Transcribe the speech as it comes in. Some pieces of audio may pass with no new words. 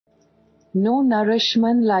No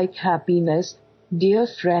nourishment like happiness, dear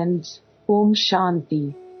friends. Om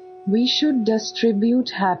Shanti. We should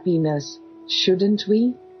distribute happiness, shouldn't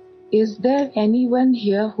we? Is there anyone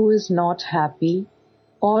here who is not happy?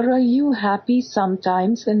 Or are you happy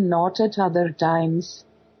sometimes and not at other times?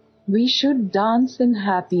 We should dance in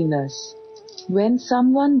happiness. When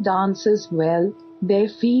someone dances well, their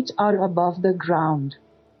feet are above the ground.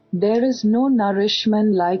 There is no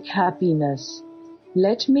nourishment like happiness.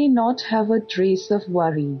 Let me not have a trace of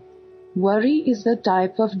worry. Worry is a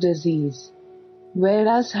type of disease,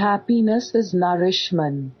 whereas happiness is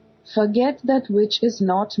nourishment. Forget that which is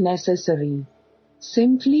not necessary.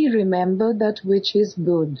 Simply remember that which is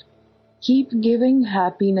good. Keep giving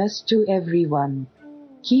happiness to everyone.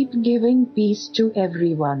 Keep giving peace to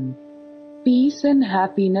everyone. Peace and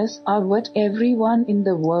happiness are what everyone in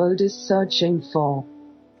the world is searching for.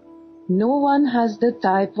 No one has the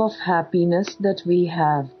type of happiness that we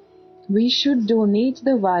have. We should donate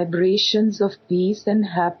the vibrations of peace and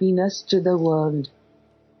happiness to the world.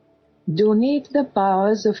 Donate the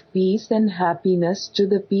powers of peace and happiness to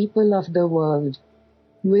the people of the world.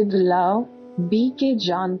 With love, B.K.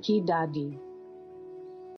 Janki Daddy.